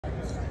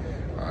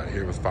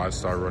Here with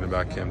 5-star running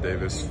back Kam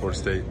Davis, Florida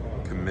State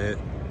commit.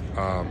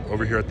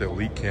 Over here at the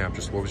Elite Camp,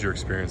 just what was your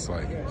experience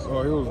like?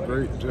 Oh, it was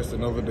great. Just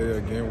another day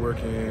again,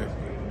 working,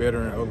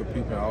 bettering other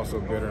people, and also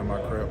bettering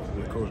my craft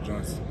with Coach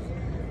Johnson.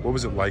 What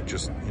was it like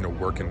just,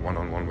 working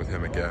one-on-one with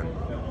him again?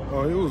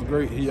 Oh, it was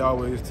great. He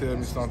always tells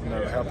me something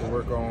that I have to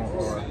work on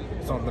or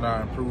something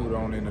I improved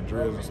on in the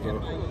drills and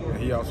stuff. And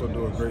he also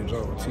do a great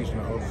job of teaching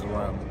the others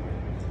around me.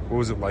 What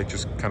was it like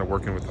just kind of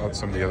working with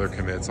some of the other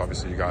commits?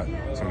 Obviously, you got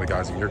some of the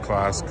guys in your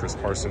class. Chris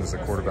Parson is the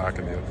quarterback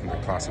in the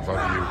class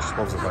above you. Just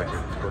what was it like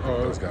working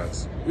with those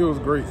guys? It was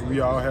great. We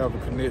all have a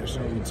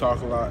connection. We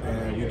talk a lot,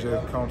 and we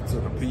just come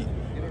to compete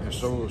and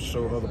show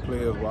other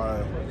players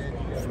why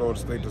Florida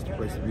State is the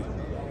place to be.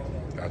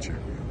 Got you.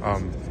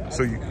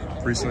 So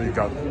recently you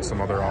got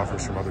some other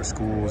offers from other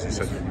schools. You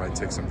said you might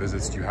take some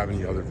visits. Do you have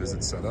any other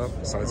visits set up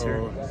besides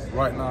here?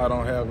 Right now I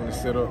don't have any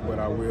set up, but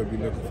I will be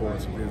looking forward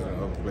to visiting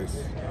other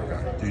places.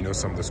 Okay. Do you know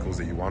some of the schools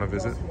that you want to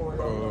visit?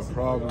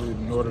 Probably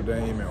Notre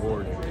Dame and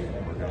Oregon.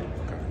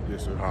 Okay.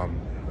 Yes, sir.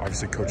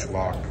 Obviously, Coach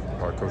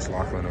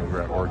Lachlan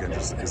over at Oregon,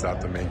 is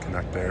that the main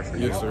connect there for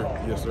you? Yes,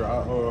 sir. Yes, sir.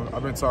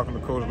 I've been talking to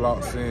Coach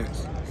Lach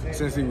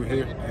since he was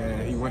here,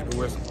 and he went to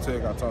Western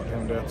Tech. I talked to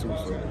him there too.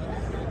 So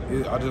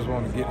I just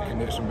want to get the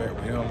connection back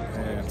with him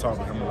and talk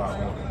to him a lot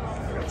more.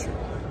 I got you.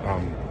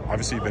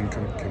 Obviously, you've been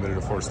committed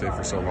to Florida State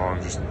for so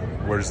long. Just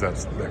where does that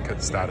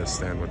status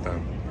stand with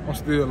them? I'm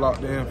still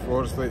locked in.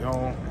 Florida State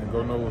home, and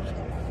go Noles.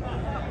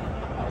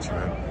 Got you,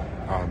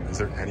 man. Is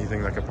there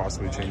anything that could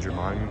possibly change your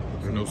mind?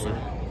 No, sir.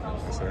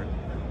 Yes, sir.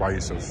 Why are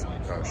you so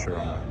sure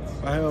on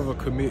that? I have a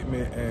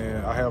commitment,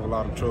 and I have a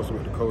lot of trust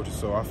with the coaches,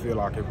 so I feel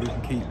like if we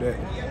can keep that,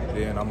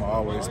 then I'm going to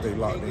always stay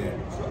locked in.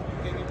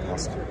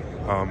 Awesome.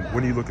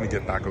 When are you looking to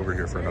get back over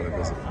here for another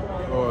visit?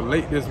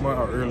 Late this month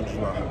or early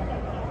July.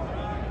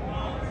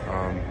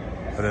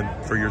 And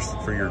then for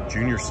your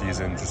junior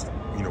season, just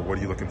what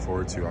are you looking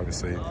forward to?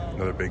 Obviously,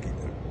 another big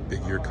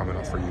year coming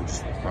up for you.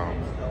 Just,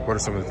 what are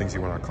some of the things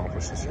you want to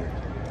accomplish this year?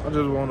 I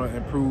just want to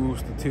improve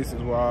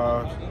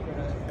statistics-wise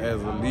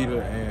as a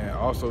leader, and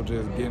also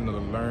just getting to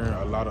learn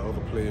a lot of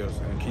other players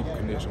and keep a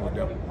connection with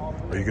them.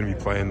 Are you going to be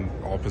playing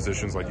all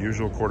positions like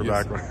usual,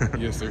 quarterback?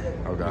 Yes, sir.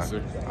 Okay. Yes,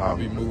 sir. I'll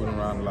be moving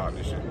around a lot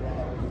this year.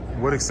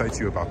 What excites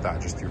you about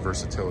that? Just your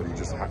versatility.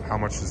 Just how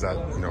much does that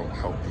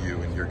help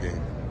you in your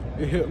game?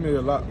 It helped me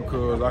a lot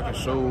because I can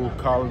show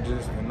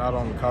colleges, and not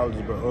only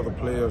colleges but other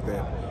players,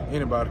 that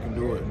anybody can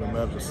do it, no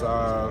matter the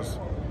size,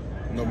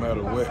 no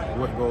matter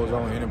what goes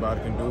on,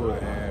 anybody can do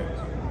it,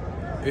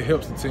 and it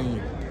helps the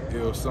team.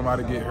 If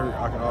somebody get hurt,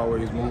 I can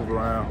always move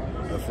around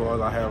as long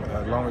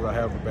as I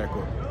have the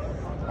backup.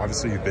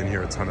 Obviously, you've been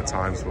here a ton of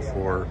times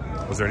before.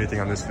 Was there anything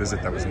on this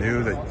visit that was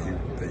new that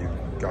you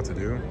got to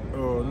do?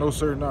 No,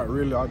 sir, not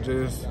really. I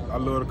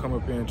love to come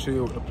up here and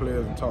chill with the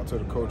players and talk to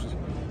the coaches.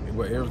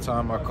 But every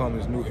time I come,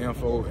 there's new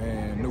info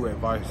and new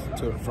advice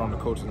from the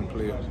coaches and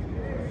players.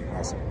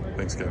 Awesome.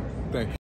 Thanks, Kam. Thank you.